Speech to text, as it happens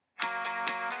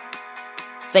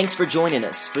Thanks for joining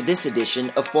us for this edition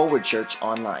of Forward Church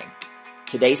Online.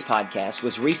 Today's podcast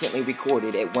was recently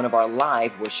recorded at one of our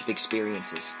live worship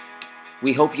experiences.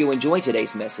 We hope you enjoy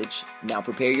today's message. Now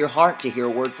prepare your heart to hear a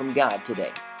word from God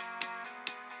today.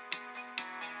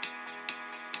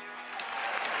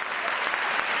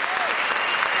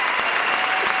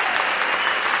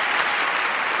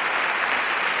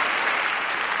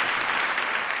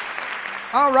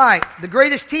 All right, the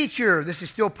greatest teacher. This is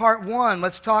still part one.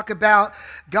 Let's talk about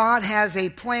God has a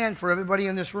plan for everybody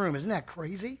in this room. Isn't that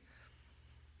crazy?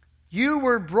 You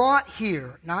were brought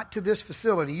here, not to this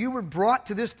facility. You were brought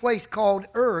to this place called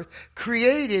earth,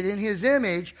 created in His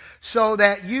image so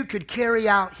that you could carry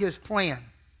out His plan.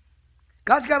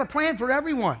 God's got a plan for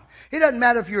everyone. It doesn't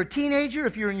matter if you're a teenager,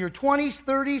 if you're in your 20s,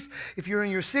 30s, if you're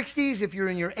in your 60s, if you're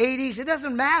in your 80s. It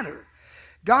doesn't matter.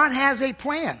 God has a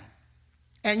plan.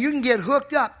 And you can get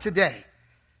hooked up today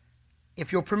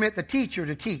if you'll permit the teacher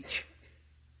to teach.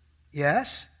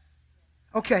 Yes?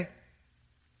 Okay.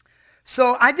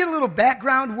 So I did a little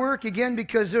background work again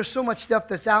because there's so much stuff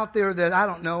that's out there that I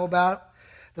don't know about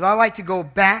that I like to go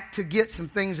back to get some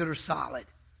things that are solid.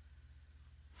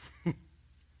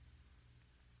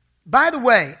 By the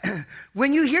way,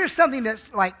 when you hear something that's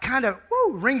like kind of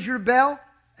rings your bell,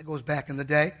 that goes back in the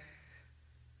day,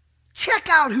 check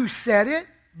out who said it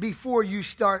before you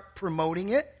start promoting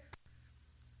it.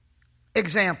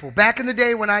 Example, back in the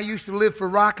day when I used to live for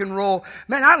rock and roll,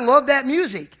 man, I loved that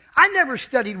music. I never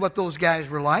studied what those guys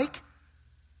were like.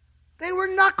 They were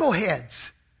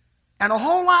knuckleheads and a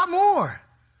whole lot more.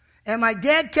 And my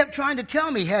dad kept trying to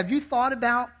tell me, have you thought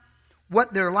about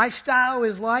what their lifestyle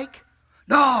is like?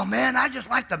 No, man, I just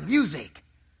like the music.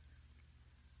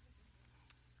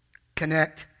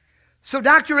 Connect. So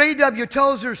Dr. A.W.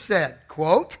 Tozer said,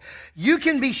 quote, "You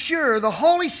can be sure the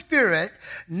Holy Spirit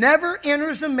never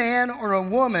enters a man or a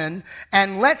woman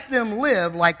and lets them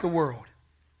live like the world."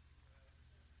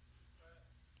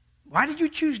 Why did you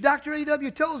choose Dr.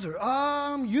 A.W. Tozer?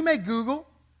 You may Google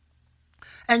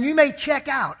and you may check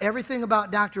out everything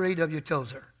about Dr. A.W.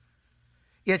 Tozer.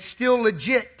 It's still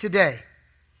legit today.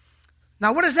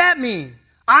 Now, what does that mean?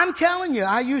 I'm telling you,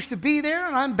 I used to be there,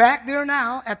 and I'm back there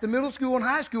now at the middle school and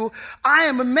high school. I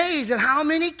am amazed at how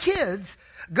many kids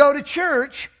go to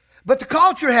church, but the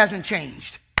culture hasn't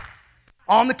changed.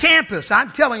 On the campus,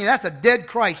 I'm telling you, that's a dead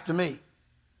Christ to me.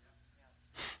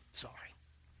 Sorry.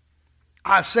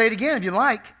 I'll say it again if you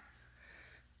like.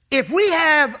 If we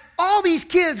have all these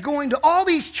kids going to all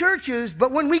these churches,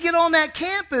 but when we get on that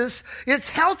campus, it's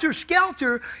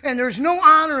helter-skelter, and there's no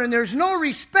honor and there's no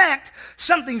respect,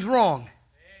 something's wrong.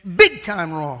 Big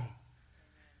time wrong.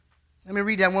 Let me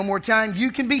read that one more time. You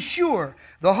can be sure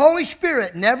the Holy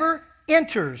Spirit never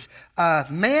enters a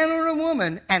man or a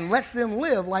woman and lets them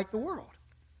live like the world.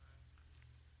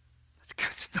 That's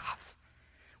good stuff.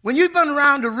 When you've been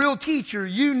around a real teacher,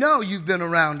 you know you've been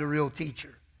around a real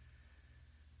teacher.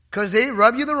 Because they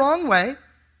rub you the wrong way.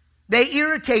 They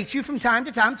irritate you from time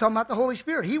to time. I'm talking about the Holy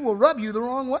Spirit. He will rub you the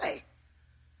wrong way.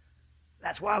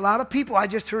 That's why a lot of people, I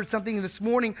just heard something this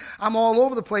morning, I'm all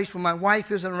over the place when my wife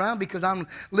isn't around because I'm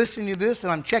listening to this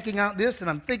and I'm checking out this and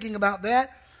I'm thinking about that.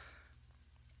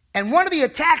 And one of the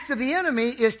attacks of the enemy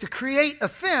is to create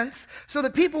offense so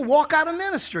that people walk out of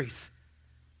ministries.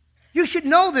 You should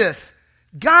know this.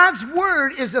 God's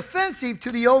word is offensive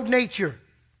to the old nature.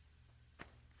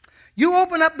 You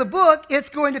open up the book, it's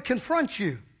going to confront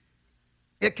you.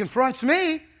 It confronts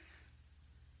me.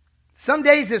 Some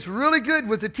days it's really good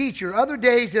with the teacher. Other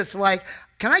days it's like,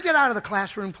 can I get out of the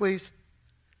classroom, please?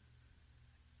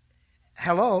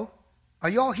 Hello? Are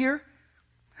you all here?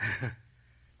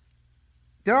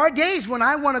 There are days when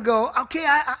I want to go, okay,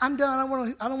 I'm done.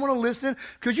 I don't want to listen.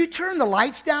 Could you turn the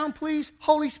lights down, please,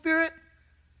 Holy Spirit?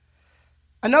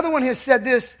 Another one has said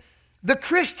this, the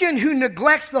Christian who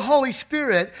neglects the Holy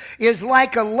Spirit is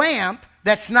like a lamp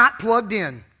that's not plugged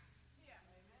in.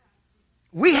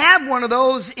 We have one of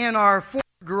those in our former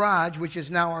garage, which is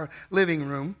now our living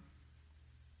room.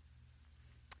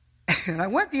 And I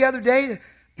went the other day,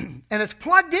 and it's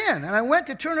plugged in. And I went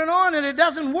to turn it on, and it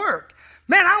doesn't work.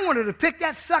 Man, I wanted to pick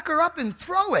that sucker up and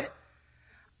throw it.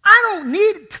 I don't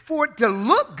need for it to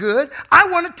look good. I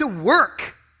want it to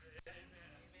work.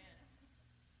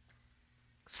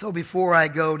 So before I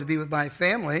go to be with my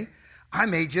family, I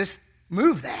may just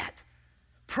move that.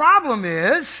 Problem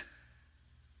is,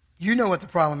 you know what the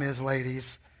problem is,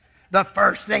 ladies. The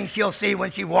first thing she'll see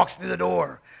when she walks through the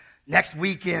door next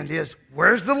weekend is,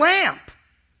 where's the lamp?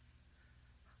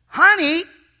 Honey,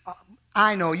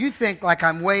 I know you think like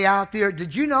I'm way out there.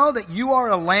 Did you know that you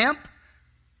are a lamp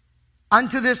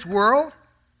unto this world?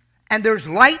 and there's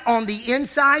light on the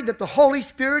inside that the Holy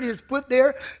Spirit has put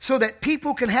there so that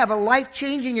people can have a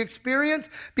life-changing experience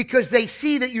because they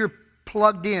see that you're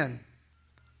plugged in.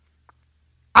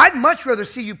 I'd much rather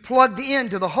see you plugged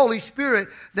into the Holy Spirit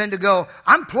than to go,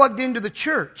 I'm plugged into the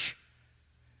church.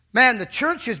 Man, the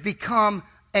church has become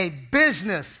a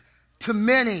business to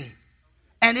many,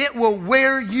 and it will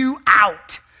wear you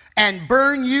out and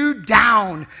burn you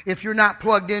down if you're not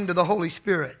plugged into the Holy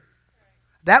Spirit.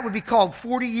 That would be called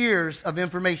 40 years of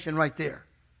information right there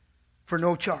for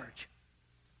no charge.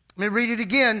 Let me read it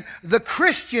again. The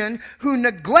Christian who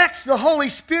neglects the Holy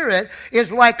Spirit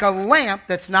is like a lamp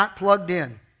that's not plugged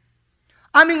in.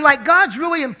 I mean, like God's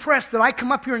really impressed that I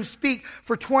come up here and speak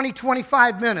for 20,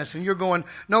 25 minutes. And you're going,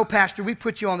 no, Pastor, we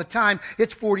put you on the time.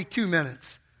 It's 42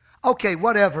 minutes. Okay,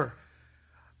 whatever.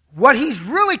 What he's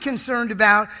really concerned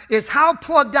about is how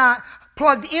plugged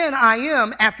in I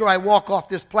am after I walk off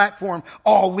this platform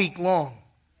all week long.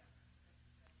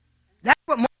 That's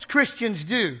what most Christians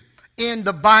do in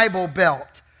the Bible Belt.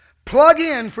 Plug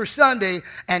in for Sunday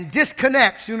and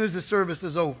disconnect as soon as the service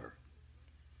is over.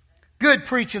 Good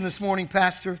preaching this morning,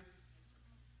 Pastor.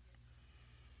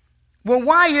 Well,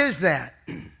 why is that?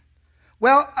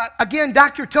 Well, again,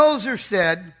 Dr. Tozer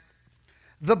said,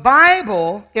 the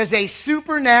Bible is a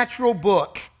supernatural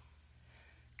book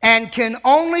and can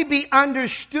only be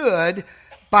understood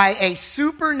by a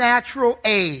supernatural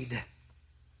aid.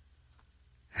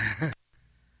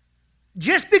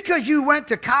 Just because you went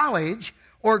to college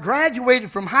or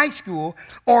graduated from high school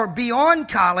or beyond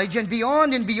college and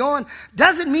beyond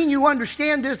doesn't mean you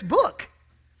understand this book.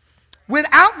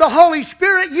 Without the Holy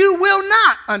Spirit, you will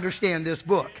not understand this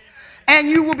book. And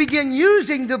you will begin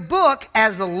using the book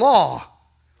as a law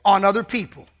on other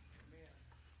people.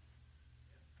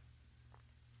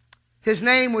 His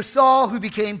name was Saul, who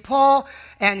became Paul,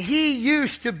 and he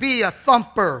used to be a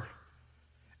thumper.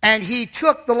 And he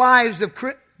took the lives of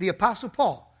the Apostle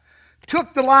Paul.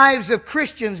 Took the lives of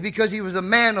Christians because he was a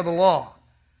man of the law.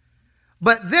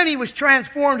 But then he was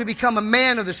transformed to become a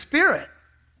man of the Spirit.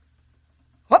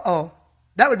 Uh-oh.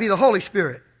 That would be the Holy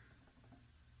Spirit.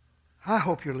 I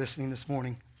hope you're listening this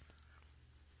morning.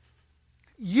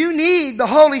 You need the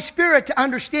Holy Spirit to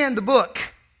understand the book.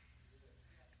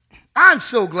 I'm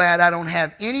so glad I don't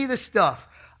have any of the stuff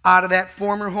out of that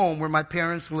former home where my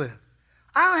parents lived.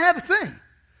 I don't have a thing.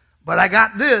 But I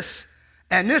got this.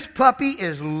 And this puppy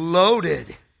is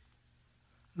loaded.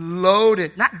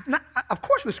 Loaded. Not, of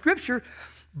course, with Scripture,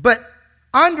 but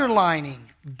underlining,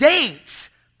 dates,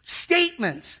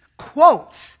 statements,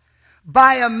 quotes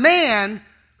by a man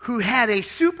who had a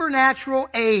supernatural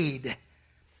aid,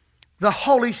 the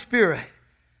Holy Spirit.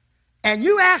 And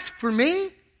you ask for me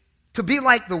to be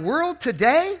like the world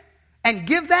today and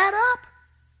give that up?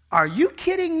 Are you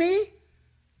kidding me?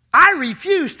 I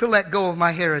refuse to let go of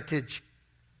my heritage.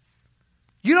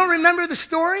 You don't remember the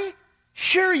story?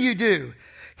 Sure you do.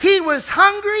 He was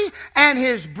hungry and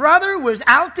his brother was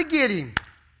out to get him.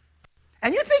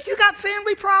 And you think you got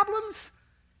family problems?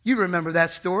 You remember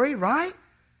that story, right?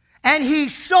 And he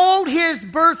sold his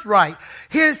birthright,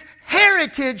 his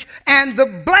heritage, and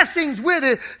the blessings with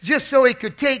it just so he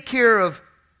could take care of,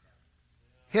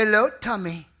 hello,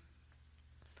 tummy.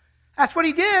 That's what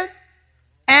he did.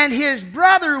 And his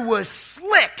brother was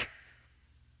slick.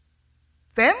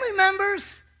 Family members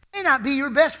may not be your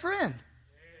best friend.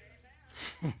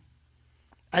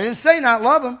 I didn't say not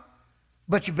love them,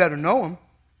 but you better know them.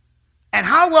 And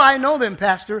how will I know them,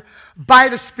 Pastor? By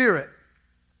the Spirit.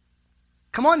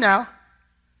 Come on now.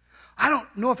 I don't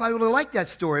know if I really like that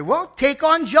story. Well, take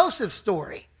on Joseph's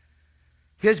story.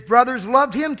 His brothers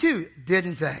loved him too,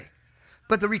 didn't they?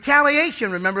 But the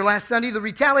retaliation, remember last Sunday, the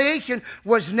retaliation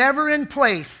was never in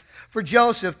place for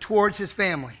Joseph towards his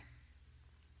family.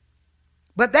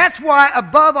 But that's why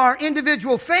above our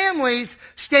individual families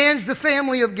stands the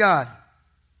family of God.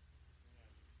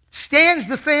 Stands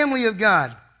the family of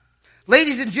God.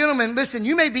 Ladies and gentlemen, listen,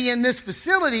 you may be in this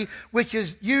facility which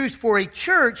is used for a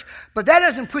church, but that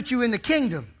doesn't put you in the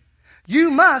kingdom.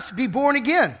 You must be born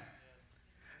again.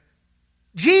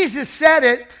 Jesus said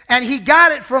it, and he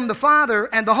got it from the Father,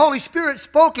 and the Holy Spirit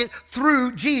spoke it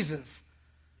through Jesus,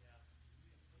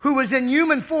 who was in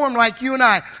human form like you and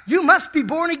I. You must be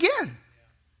born again.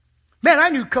 Man, I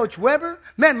knew Coach Weber.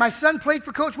 Man, my son played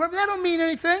for Coach Weber. That don't mean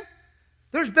anything.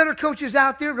 There's better coaches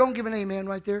out there. Don't give an amen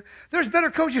right there. There's better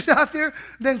coaches out there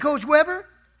than Coach Weber.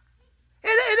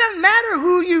 It doesn't matter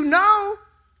who you know.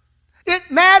 It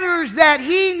matters that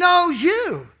he knows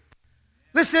you.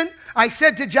 Listen, I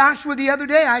said to Joshua the other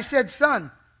day, I said, son,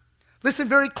 listen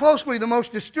very closely. The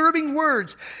most disturbing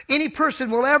words any person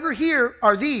will ever hear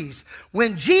are these.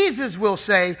 When Jesus will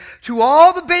say to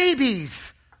all the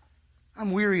babies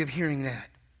I'm weary of hearing that.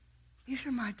 These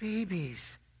are my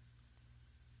babies.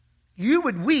 You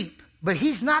would weep, but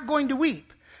he's not going to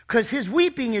weep because his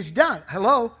weeping is done.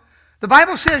 Hello? The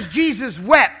Bible says Jesus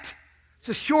wept. It's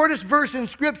the shortest verse in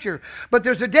Scripture. But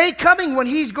there's a day coming when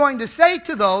he's going to say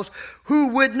to those who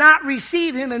would not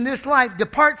receive him in this life,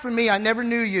 depart from me, I never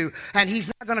knew you. And he's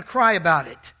not going to cry about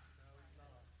it.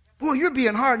 Boy, you're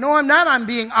being hard. No, I'm not. I'm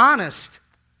being honest.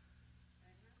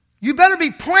 You better be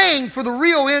playing for the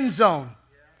real end zone.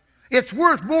 It's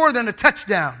worth more than a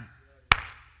touchdown.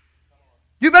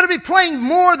 You better be playing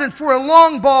more than for a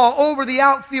long ball over the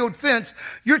outfield fence.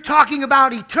 You're talking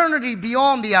about eternity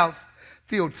beyond the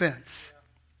outfield fence.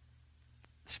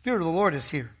 The Spirit of the Lord is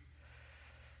here.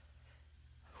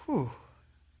 Whew.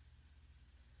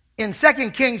 In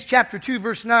 2 Kings chapter 2,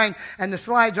 verse 9, and the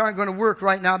slides aren't going to work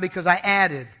right now because I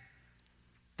added.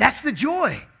 That's the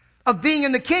joy of being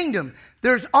in the kingdom.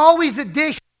 There's always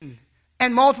addition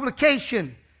and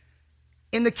multiplication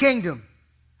in the kingdom.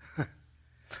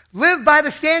 Live by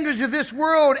the standards of this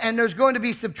world, and there's going to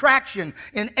be subtraction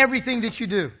in everything that you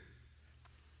do.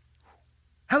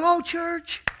 Hello,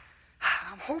 church.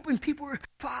 I'm hoping people are,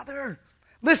 Father.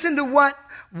 Listen to what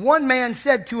one man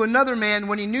said to another man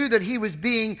when he knew that he was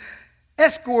being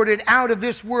escorted out of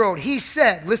this world. He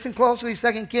said, listen closely,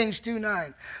 2 Kings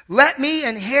 2:9, let me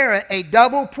inherit a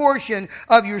double portion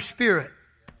of your spirit.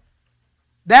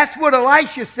 That's what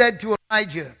Elisha said to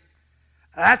Elijah.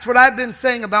 That's what I've been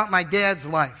saying about my dad's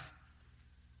life.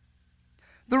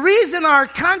 The reason our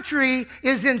country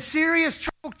is in serious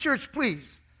trouble, church,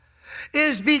 please,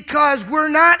 is because we're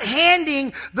not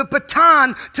handing the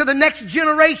baton to the next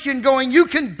generation going, you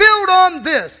can build on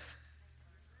this.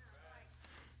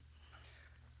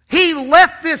 He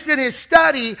left this in his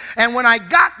study, and when I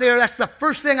got there, that's the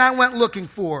first thing I went looking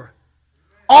for.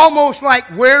 Almost like,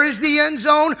 where is the end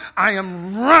zone? I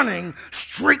am running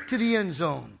straight to the end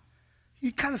zone.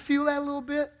 You kind of feel that a little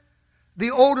bit? The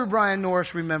older Brian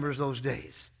Norris remembers those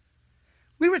days.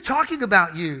 We were talking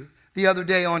about you the other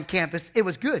day on campus. It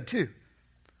was good, too.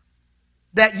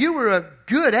 That you were a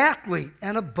good athlete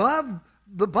and above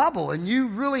the bubble, and you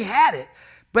really had it.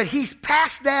 But he's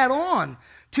passed that on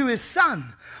to his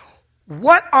son.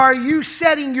 What are you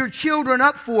setting your children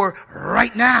up for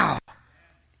right now?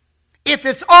 If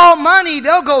it's all money,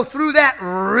 they'll go through that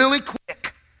really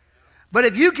quick. But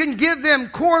if you can give them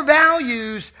core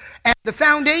values and the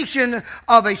foundation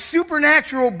of a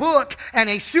supernatural book and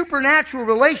a supernatural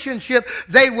relationship,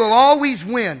 they will always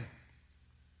win.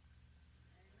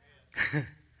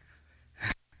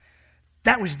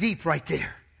 That was deep right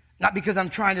there. Not because I'm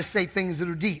trying to say things that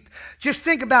are deep. Just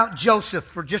think about Joseph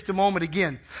for just a moment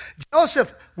again.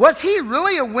 Joseph, was he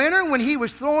really a winner when he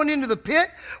was thrown into the pit?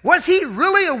 Was he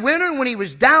really a winner when he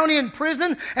was down in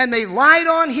prison and they lied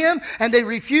on him and they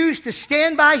refused to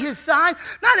stand by his side?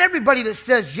 Not everybody that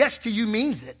says yes to you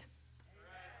means it.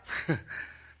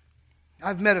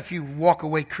 I've met a few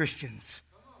walk-away Christians.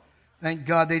 Thank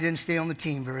God they didn't stay on the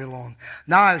team very long.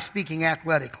 Now I'm speaking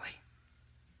athletically.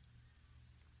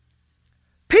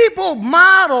 People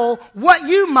model what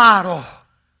you model.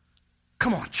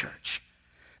 Come on, church.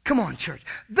 Come on, church.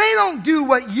 They don't do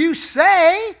what you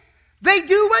say. They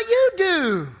do what you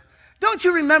do. Don't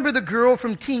you remember the girl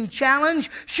from Teen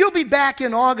Challenge? She'll be back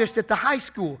in August at the high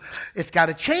school. It's got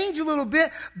to change a little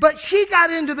bit, but she got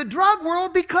into the drug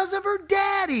world because of her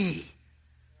daddy.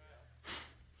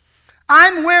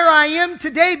 I'm where I am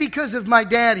today because of my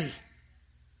daddy.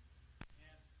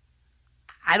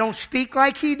 I don't speak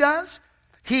like he does.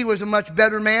 He was a much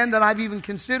better man than I've even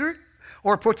considered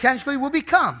or potentially will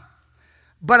become.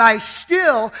 But I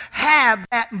still have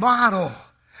that model.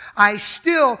 I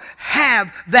still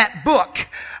have that book.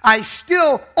 I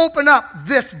still open up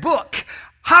this book.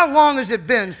 How long has it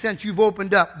been since you've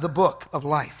opened up the book of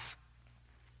life?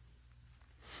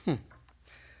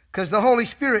 Because the Holy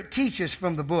Spirit teaches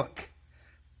from the book.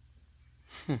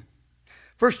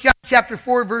 1 John chapter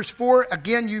 4, verse 4.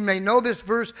 Again, you may know this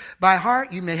verse by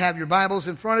heart. You may have your Bibles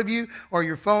in front of you or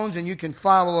your phones and you can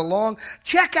follow along.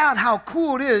 Check out how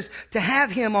cool it is to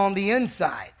have him on the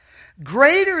inside.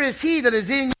 Greater is he that is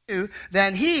in you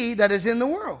than he that is in the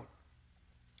world.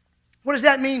 What does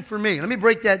that mean for me? Let me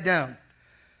break that down.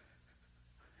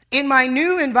 In my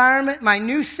new environment, my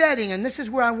new setting, and this is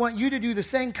where I want you to do the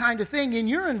same kind of thing in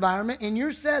your environment, in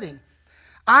your setting.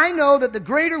 I know that the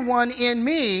greater one in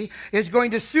me is going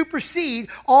to supersede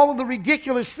all of the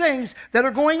ridiculous things that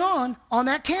are going on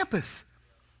that campus.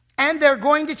 And they're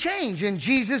going to change in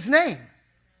Jesus' name.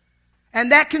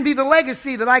 And that can be the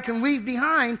legacy that I can leave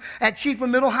behind at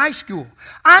Chiefman Middle High School.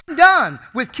 I'm done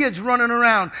with kids running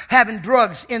around having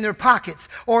drugs in their pockets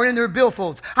or in their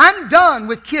billfolds. I'm done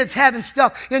with kids having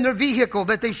stuff in their vehicle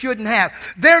that they shouldn't have.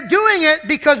 They're doing it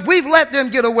because we've let them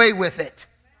get away with it.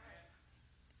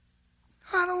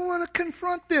 I don't want to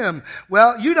confront them.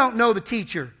 Well, you don't know the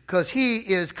teacher because he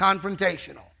is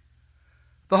confrontational.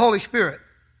 The Holy Spirit.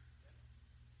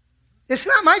 It's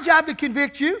not my job to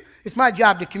convict you. It's my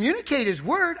job to communicate His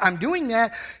Word. I'm doing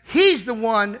that. He's the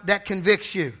one that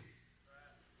convicts you.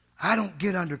 I don't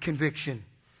get under conviction.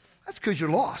 That's because you're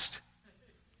lost.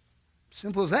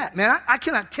 Simple as that. Man, I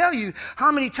cannot tell you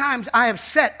how many times I have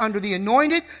sat under the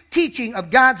anointed teaching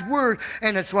of God's Word,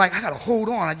 and it's like, I got to hold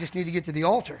on. I just need to get to the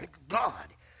altar. God.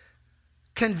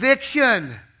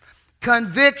 Conviction.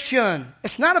 Conviction.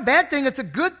 It's not a bad thing. It's a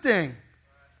good thing.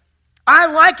 I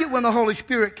like it when the Holy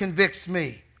Spirit convicts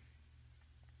me.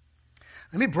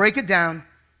 Let me break it down.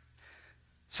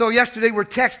 So yesterday we're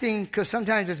texting because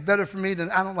sometimes it's better for me than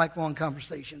I don't like long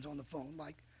conversations on the phone.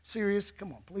 Like, serious?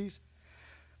 Come on, please.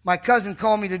 My cousin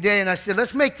called me today and I said,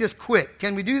 let's make this quick.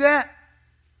 Can we do that?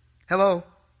 Hello?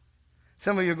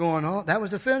 Some of you are going, oh, that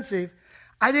was offensive.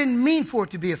 I didn't mean for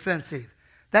it to be offensive.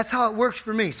 That's how it works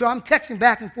for me. So I'm texting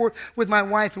back and forth with my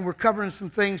wife and we're covering some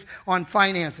things on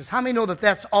finances. How many know that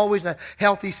that's always a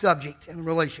healthy subject in a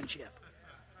relationship?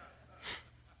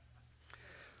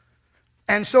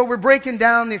 And so we're breaking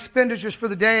down the expenditures for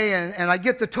the day, and I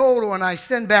get the total, and I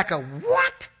send back a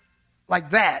what?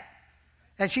 Like that.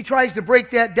 And she tries to break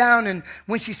that down, and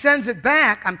when she sends it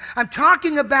back, I'm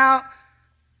talking about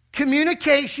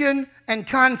communication and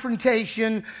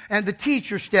confrontation, and the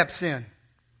teacher steps in.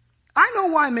 I know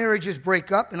why marriages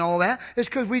break up and all that. It's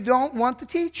because we don't want the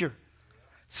teacher.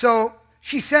 So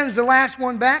she sends the last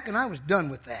one back, and I was done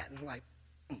with that. It was like,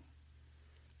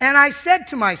 And I said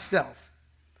to myself,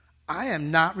 I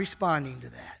am not responding to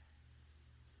that.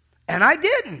 And I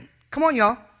didn't. Come on,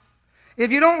 y'all.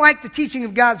 If you don't like the teaching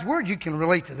of God's Word, you can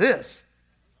relate to this.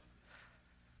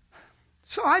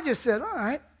 So I just said, all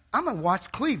right, I'm going to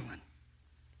watch Cleveland.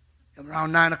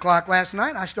 Around 9 o'clock last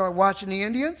night, I started watching the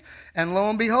Indians, and lo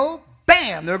and behold,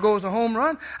 bam, there goes a home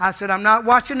run. I said, I'm not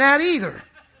watching that either.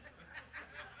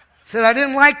 Said I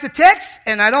didn't like the text,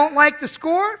 and I don't like the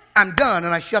score. I'm done,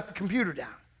 and I shut the computer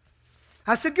down.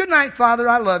 I said, good night, Father,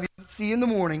 I love you. See you in the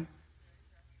morning.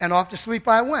 And off to sleep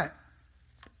I went.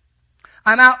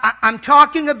 I'm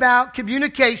talking about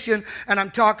communication, and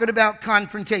I'm talking about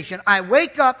confrontation. I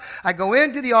wake up, I go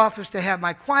into the office to have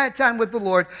my quiet time with the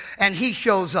Lord, and He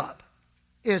shows up.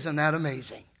 Isn't that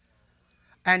amazing?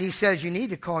 And He says, you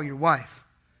need to call your wife.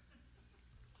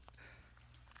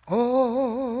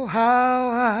 Oh, how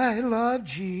I love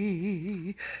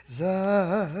Jesus.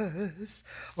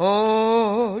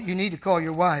 Oh, you need to call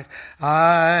your wife.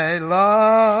 I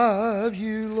love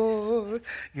you, Lord.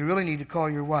 You really need to call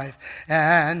your wife.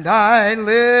 And I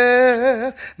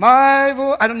lift my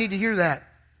voice. I don't need to hear that.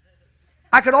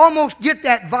 I could almost get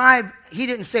that vibe. He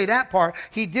didn't say that part.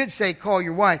 He did say call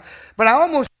your wife. But I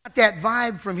almost got that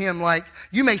vibe from him like,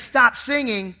 you may stop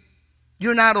singing,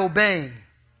 you're not obeying.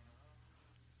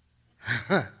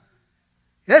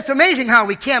 It's amazing how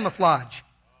we camouflage.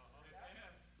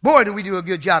 Boy, do we do a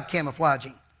good job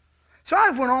camouflaging. So I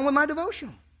went on with my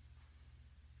devotional.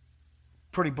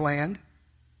 Pretty bland.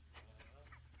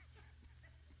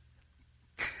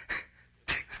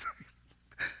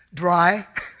 Dry.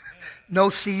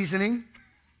 No seasoning.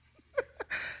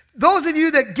 Those of you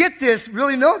that get this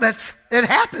really know it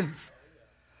happens.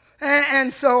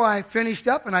 And so I finished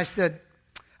up and I said,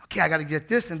 okay, I got to get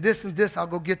this and this and this. I'll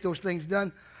go get those things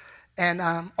done. And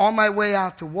I'm on my way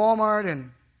out to Walmart,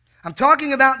 and I'm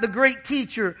talking about the great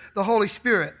teacher, the Holy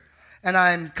Spirit. And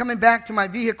I'm coming back to my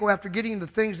vehicle after getting the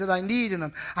things that I need,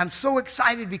 and I'm so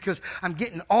excited because I'm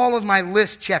getting all of my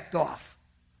list checked off.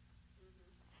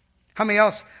 How many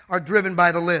else are driven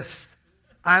by the list?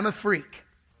 I'm a freak.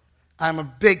 I'm a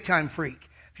big-time freak.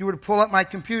 If you were to pull up my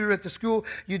computer at the school,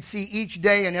 you'd see each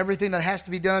day and everything that has to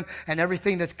be done and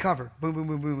everything that's covered. Boom, boom,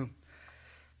 boom, boom, boom.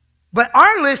 But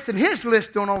our list and his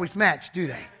list don't always match, do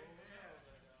they?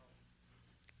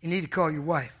 You need to call your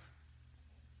wife.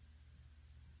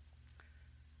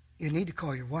 You need to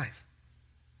call your wife.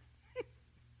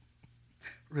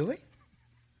 Really?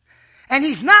 And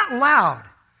he's not loud.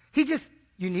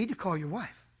 You need to call your wife.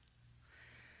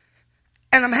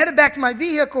 And I'm headed back to my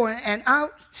vehicle, and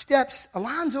out steps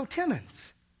Alonzo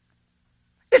Timmons.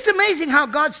 It's amazing how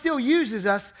God still uses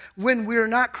us when we're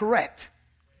not correct.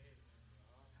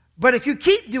 But if you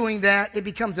keep doing that, it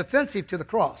becomes offensive to the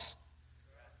cross.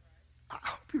 I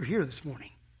hope you're here this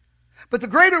morning. But the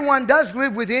greater one does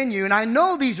live within you. And I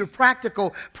know these are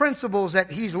practical principles that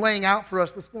he's laying out for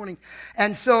us this morning.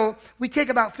 And so we take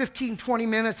about 15, 20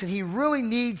 minutes, and he really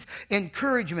needs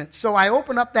encouragement. So I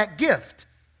open up that gift.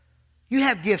 You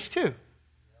have gifts too.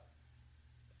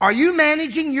 Are you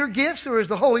managing your gifts, or is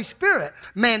the Holy Spirit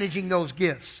managing those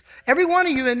gifts? Every one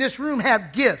of you in this room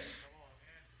have gifts.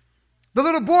 The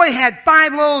little boy had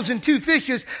 5 loaves and 2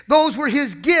 fishes. Those were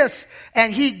his gifts,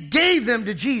 and he gave them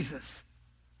to Jesus.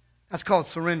 That's called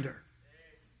surrender.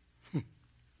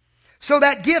 So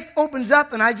that gift opens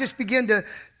up, and I just begin to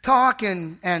talk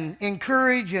and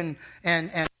encourage and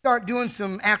start doing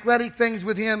some athletic things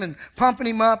with him and pumping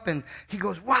him up. And he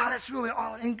goes, wow, that's really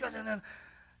all. And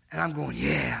I'm going,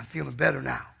 yeah, I'm feeling better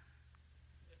now.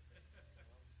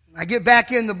 I get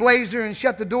back in the blazer and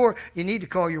shut the door. You need to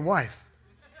call your wife.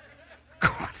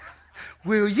 God,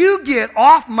 will you get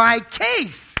off my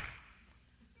case?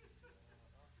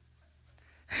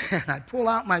 And I pull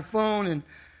out my phone, and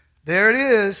there it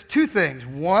is. 2 things.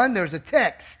 1, there's a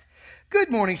text. Good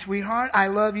morning, sweetheart. I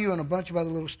love you, and a bunch of other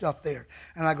little stuff there.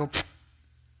 And I go,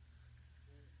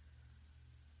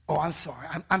 oh, I'm sorry.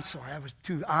 I'm sorry. I was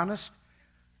too honest.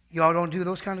 Y'all don't do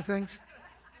those kind of things?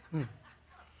 You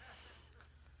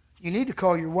need to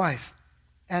call your wife.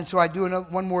 And so I do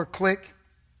one more click,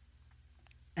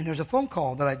 and there's a phone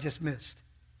call that I just missed.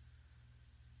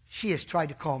 She has tried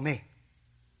to call me.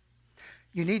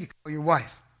 You need to call your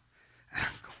wife. I'm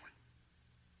going.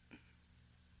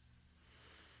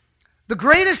 The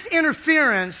greatest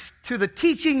interference to the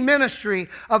teaching ministry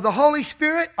of the Holy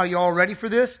Spirit, are you all ready for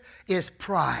this, is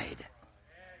pride.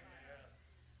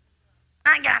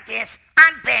 I got this.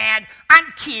 I'm bad. I'm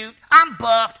cute. I'm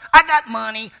buffed. I got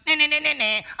money.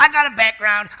 I got a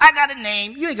background. I got a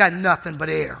name. You ain't got nothing but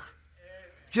air.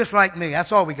 Just like me.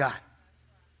 That's all we got.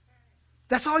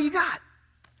 That's all you got.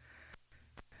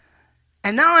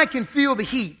 And now I can feel the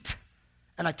heat.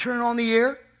 And I turn on the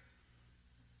air,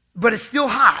 but it's still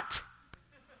hot.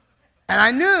 And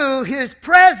I knew his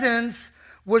presence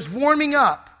was warming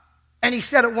up. And he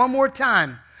said it one more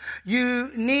time.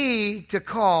 You need to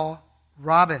call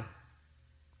Robin.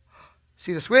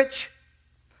 See the switch?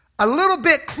 A little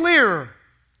bit clearer,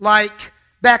 like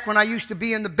back when I used to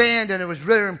be in the band and it was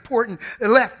very important.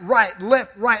 Left, right,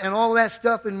 and all that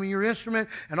stuff, and your instrument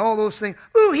and all those things.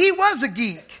 Ooh, he was a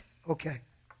geek. Okay.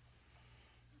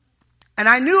 And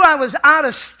I knew I was out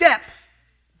of step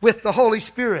with the Holy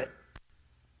Spirit.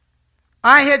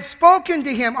 I had spoken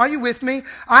to him. Are you with me?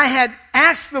 I had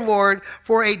asked the Lord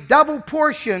for a double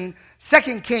portion,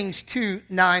 2 Kings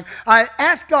 2:9. I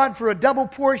asked God for a double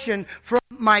portion from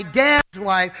my dad's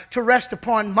life to rest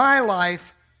upon my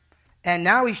life. And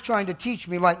now he's trying to teach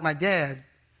me like my dad,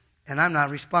 and I'm not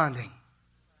responding.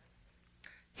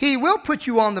 He will put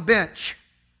you on the bench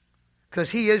because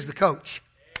he is the coach.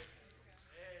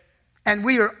 And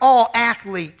we are all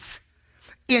athletes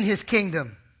in his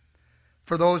kingdom.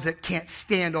 For those that can't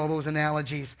stand all those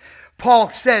analogies,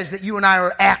 Paul says that you and I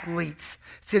are athletes.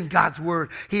 It's in God's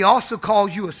word. He also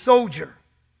calls you a soldier.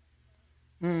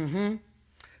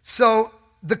 So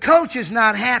the coach is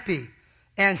not happy,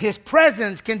 and his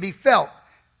presence can be felt.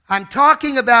 I'm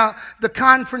talking about the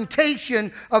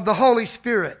confrontation of the Holy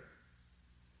Spirit.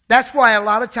 That's why a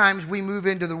lot of times we move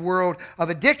into the world of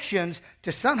addictions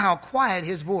to somehow quiet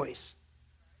his voice.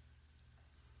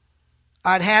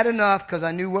 I'd had enough because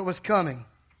I knew what was coming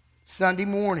Sunday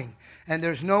morning. And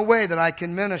there's no way that I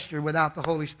can minister without the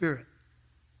Holy Spirit.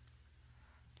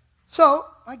 So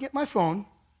I get my phone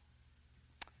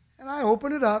and I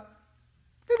open it up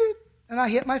and I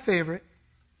hit my favorite.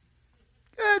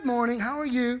 Good morning, how are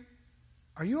you?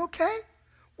 Are you okay?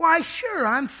 Why, sure,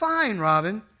 I'm fine,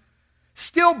 Robin.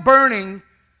 Still burning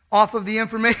off of the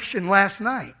information last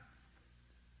night.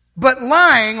 But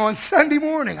lying on Sunday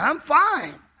morning. I'm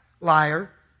fine, liar.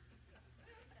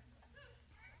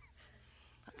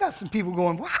 I've got some people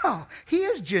going, wow, he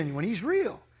is genuine. He's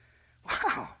real.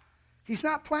 Wow, he's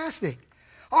not plastic.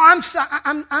 Oh,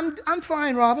 I'm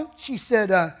fine, Robin. She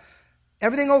said,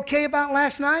 everything okay about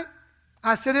last night?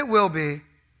 I said, it will be.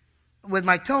 With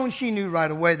my tone, she knew right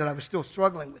away that I was still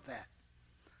struggling with that.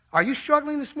 Are you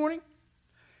struggling this morning?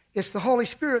 It's the Holy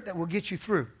Spirit that will get you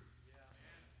through.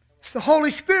 It's the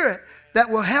Holy Spirit that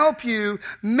will help you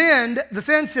mend the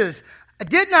fences. I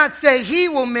did not say he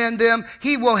will mend them.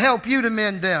 He will help you to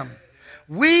mend them.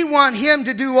 We want him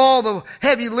to do all the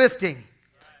heavy lifting.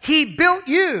 He built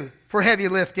you for heavy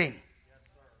lifting.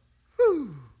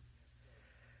 Whew.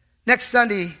 Next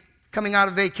Sunday, coming out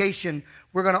of vacation,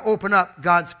 we're going to open up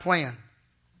God's plan.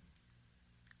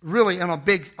 Really on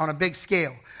a big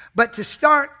scale. But to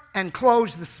start and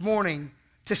close this morning,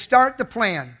 to start the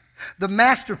plan, The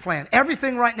master plan.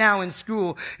 Everything right now in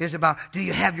school is about, do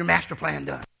you have your master plan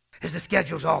done? Is the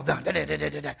schedules all done? Da, da, da, da,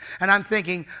 da, da. And I'm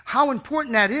thinking how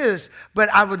important that is, but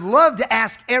I would love to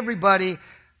ask everybody,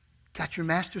 got your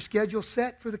master schedule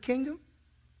set for the kingdom?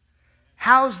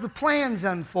 How's the plans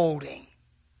unfolding?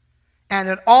 And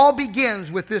it all begins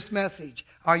with this message.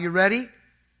 Are you ready?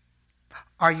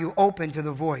 Are you open to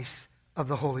the voice of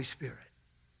the Holy Spirit?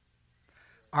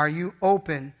 Are you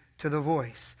open to the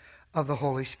voice of the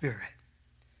Holy Spirit?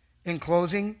 In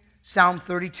closing, Psalm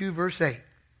 32, verse 8.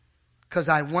 Because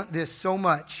I want this so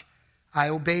much, I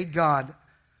obeyed God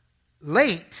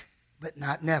late, but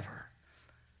not never.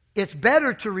 It's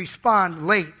better to respond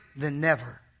late than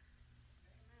never.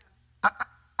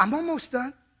 I'm almost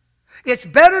done. It's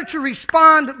better to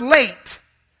respond late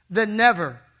than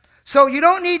never. So you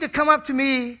don't need to come up to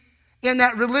me in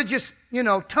that religious,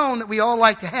 tone that we all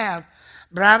like to have.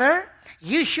 Brother,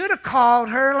 you should have called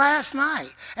her last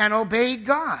night and obeyed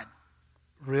God.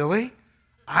 Really?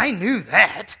 I knew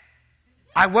that.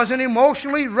 I wasn't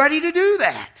emotionally ready to do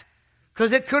that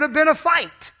because it could have been a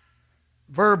fight.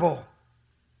 Verbal.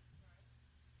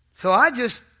 So I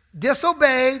just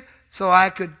disobeyed so I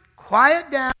could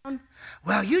quiet down.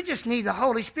 Well, you just need the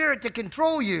Holy Spirit to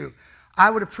control you. I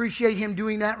would appreciate him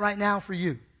doing that right now for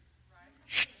you.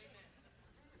 Shh.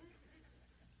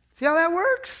 See how that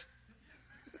works?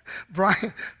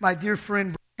 Brian, my dear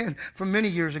friend Brian from many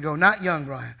years ago, not young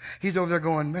Brian, he's over there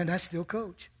going, man, that's still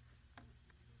Coach.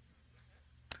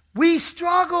 We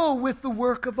struggle with the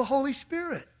work of the Holy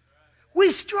Spirit.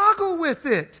 We struggle with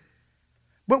it.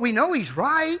 But we know he's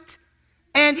right.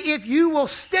 And if you will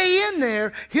stay in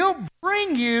there, he'll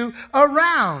bring you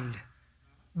around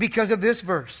because of this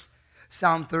verse.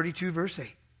 Psalm 32, verse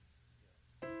 8.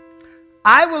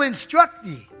 I will instruct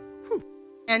thee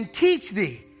and teach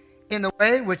thee in the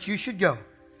way which you should go,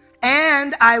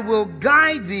 and I will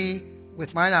guide thee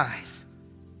with mine eyes.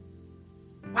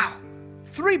 Wow.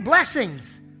 3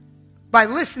 blessings by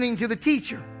listening to the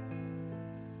teacher.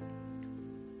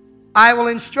 I will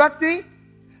instruct thee,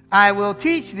 I will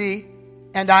teach thee,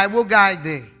 and I will guide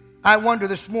thee. I wonder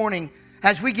this morning,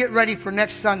 as we get ready for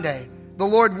next Sunday, the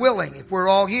Lord willing, if we're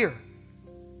all here,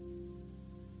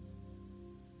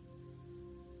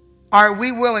 are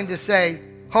we willing to say,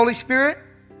 Holy Spirit,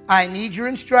 I need your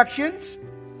instructions,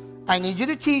 I need you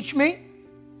to teach me,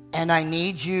 and I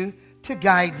need you to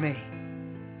guide me.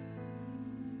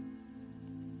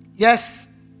 Yes,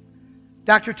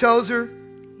 Dr. Tozer,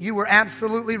 you were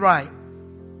absolutely right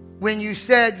when you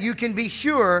said you can be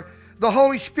sure the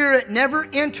Holy Spirit never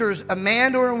enters a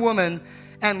man or a woman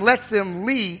and lets them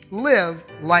live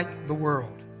like the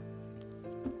world.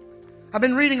 I've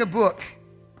been reading a book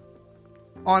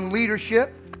on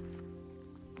leadership,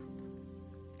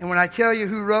 and when I tell you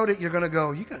who wrote it, you're going to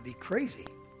go, you got to be crazy,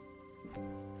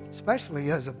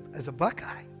 especially as a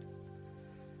Buckeye.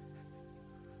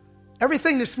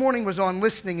 Everything this morning was on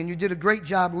listening, and you did a great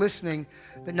job listening,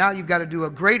 but now you've got to do a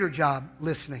greater job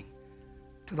listening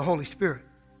to the Holy Spirit,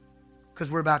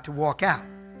 because we're about to walk out,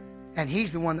 and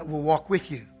he's the one that will walk with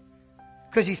you,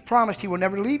 because he's promised he will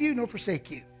never leave you nor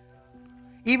forsake you.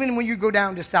 Even when you go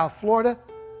down to South Florida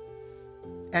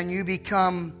and you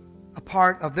become a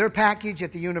part of their package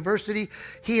at the university,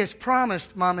 he has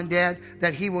promised, Mom and Dad,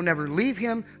 that he will never leave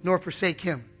him nor forsake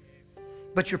him.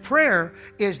 But your prayer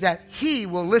is that he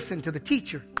will listen to the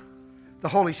teacher, the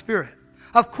Holy Spirit.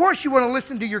 Of course you want to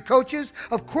listen to your coaches.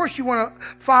 Of course you want to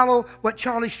follow what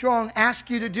Charlie Strong asked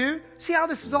you to do. See how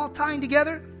this is all tying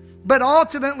together? But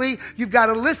ultimately, you've got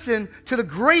to listen to the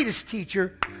greatest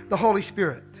teacher, the Holy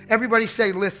Spirit. Everybody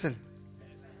say, listen.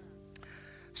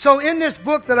 So in this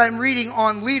book that I'm reading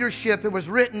on leadership, it was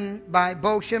written by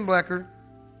Bo Schembechler,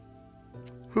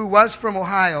 who was from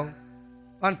Ohio.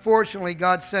 Unfortunately,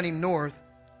 God sent him north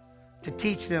to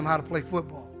teach them how to play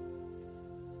football.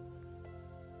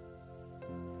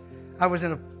 I was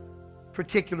in a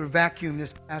particular vacuum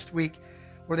this past week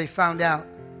where they found out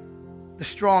the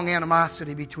strong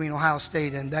animosity between Ohio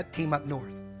State and that team up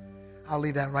north. I'll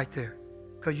leave that right there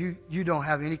because you don't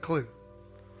have any clue.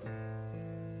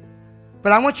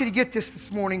 But I want you to get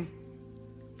this morning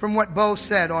from what Bo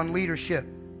said on leadership.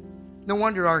 No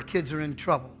wonder our kids are in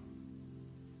trouble.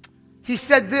 He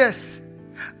said this: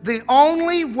 the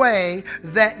only way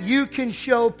that you can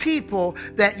show people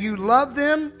that you love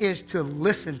them is to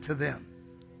listen to them.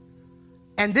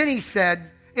 And then he said,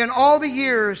 in all the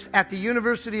years at the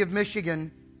University of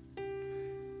Michigan,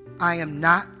 I am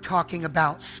not talking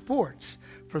about sports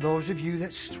for those of you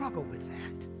that struggle with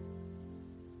that.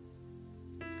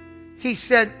 He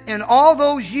said, in all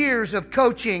those years of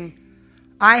coaching,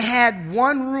 I had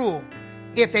one rule.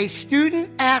 if a student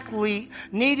athlete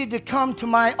needed to come to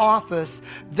my office,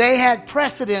 they had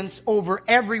precedence over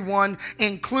everyone,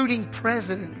 including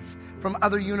presidents from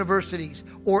other universities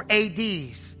or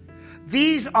ADs.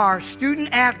 These are student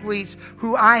athletes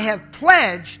who I have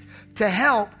pledged to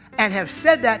help and have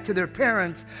said that to their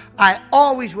parents. I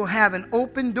always will have an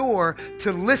open door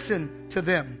to listen to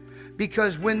them,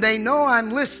 because when they know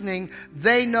I'm listening,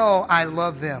 they know I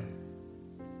love them.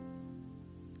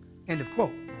 End of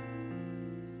quote.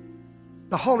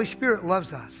 The Holy Spirit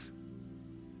loves us.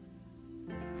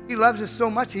 He loves us so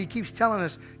much that he keeps telling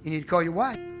us, you need to call your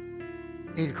wife.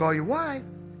 You need to call your wife.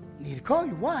 You need to call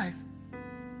your wife.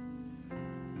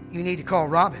 You need to call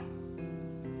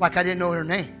Robin. Like I didn't know her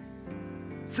name.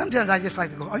 Sometimes I just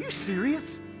like to go, are you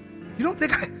serious? You don't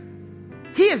think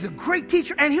He is a great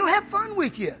teacher and he'll have fun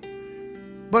with you.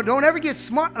 But don't ever get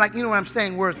smart, like, you know what I'm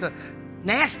saying, where it's a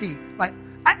nasty, like,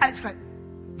 it's like,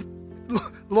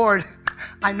 Lord,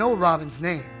 I know Robin's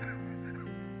name.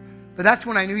 But that's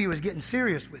when I knew he was getting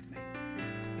serious with me.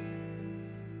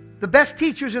 The best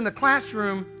teachers in the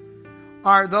classroom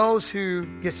are those who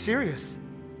get serious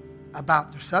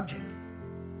about their subject.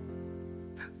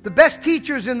 The best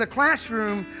teachers in the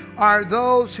classroom are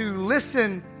those who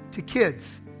listen to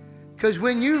kids. Because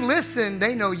when you listen,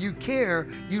 they know you care,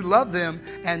 you love them,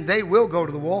 and they will go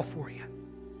to the wall for you.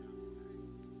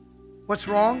 What's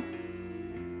wrong?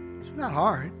 It's not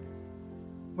hard.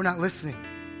 We're not listening.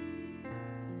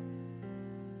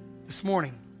 This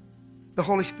morning, the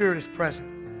Holy Spirit is present.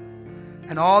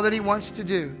 And all that he wants to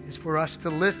do is for us to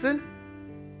listen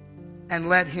and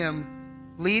let him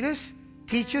lead us,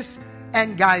 teach us,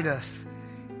 and guide us.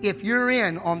 If you're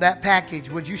in on that package,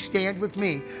 would you stand with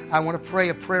me? I want to pray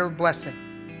a prayer of blessing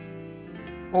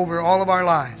over all of our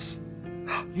lives.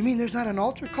 You mean there's not an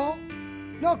altar call?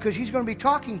 No, because he's going to be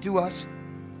talking to us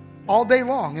all day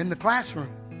long in the classroom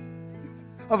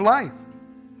of life.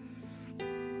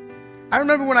 I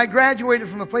remember when I graduated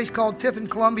from a place called Tiffin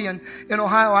Columbian in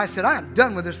Ohio, I said, I am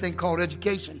done with this thing called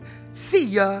education. See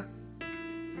ya.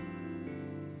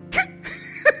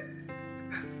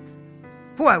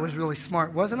 Boy, I was really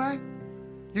smart, wasn't I?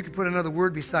 You could put another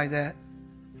word beside that.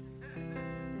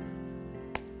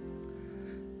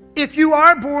 If you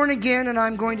are born again, and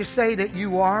I'm going to say that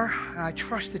you are, and I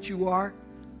trust that you are,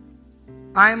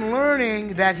 I'm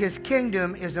learning that his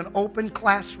kingdom is an open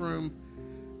classroom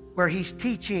where he's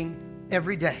teaching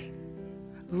every day.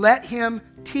 Let him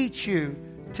teach you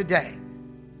today.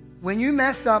 When you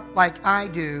mess up like I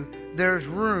do, there's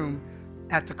room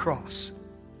at the cross.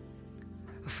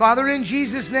 Father, in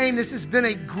Jesus' name, this has been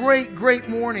a great, great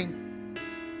morning.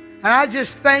 And I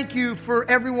just thank you for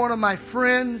every one of my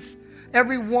friends,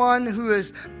 everyone who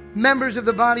is members of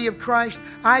the body of Christ.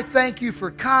 I thank you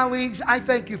for colleagues. I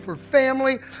thank you for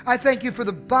family. I thank you for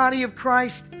the body of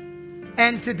Christ.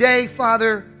 And today,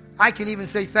 Father, I can even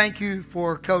say thank you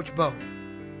for Coach Bo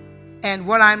and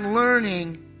what I'm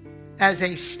learning as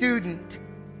a student.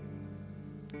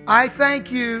 I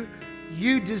thank you.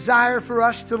 You desire for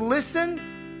us to listen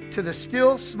to the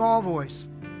still small voice.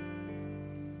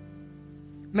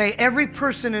 May every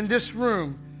person in this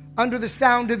room, under the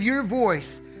sound of your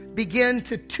voice, begin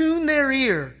to tune their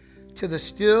ear to the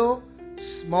still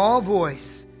small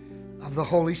voice of the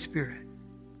Holy Spirit.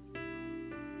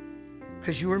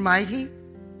 Because you are mighty,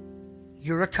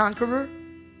 you're a conqueror,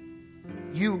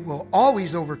 you will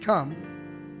always overcome,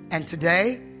 and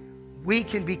today we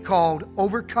can be called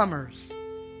overcomers,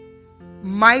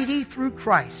 mighty through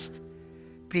Christ,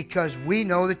 because we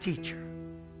know the teacher,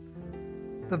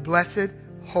 the blessed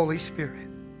Holy Spirit.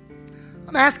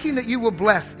 I'm asking that you will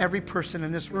bless every person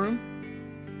in this room.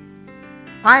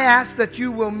 I ask that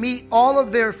you will meet all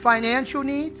of their financial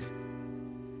needs.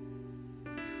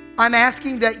 I'm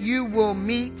asking that you will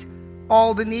meet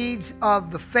all the needs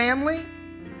of the family,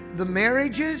 the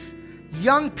marriages,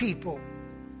 young people,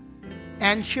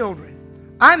 and children.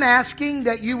 I'm asking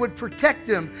that you would protect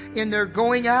them in their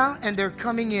going out and their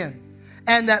coming in,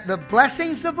 and that the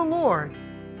blessings of the Lord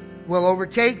will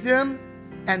overtake them,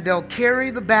 and they'll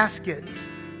carry the baskets,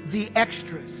 the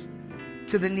extras,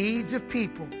 to the needs of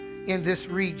people in this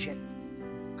region.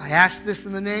 I ask this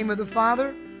in the name of the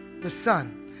Father, the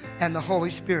Son, and the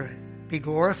Holy Spirit. Be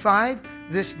glorified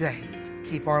this day.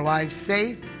 Keep our lives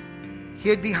safe,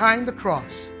 hid behind the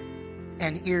cross,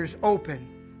 and ears open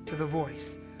to the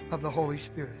voice of the Holy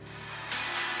Spirit.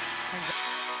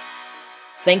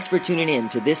 Thanks for tuning in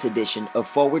to this edition of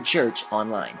Forward Church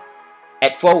Online.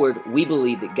 At Forward, we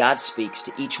believe that God speaks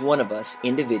to each one of us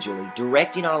individually,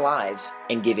 directing our lives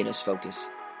and giving us focus.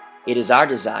 It is our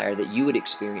desire that you would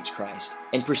experience Christ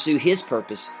and pursue His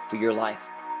purpose for your life.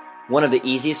 One of the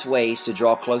easiest ways to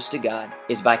draw close to God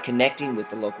is by connecting with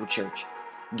the local church.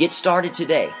 Get started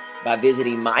today by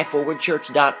visiting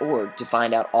myforwardchurch.org to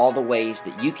find out all the ways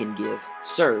that you can give,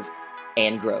 serve,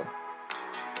 and grow.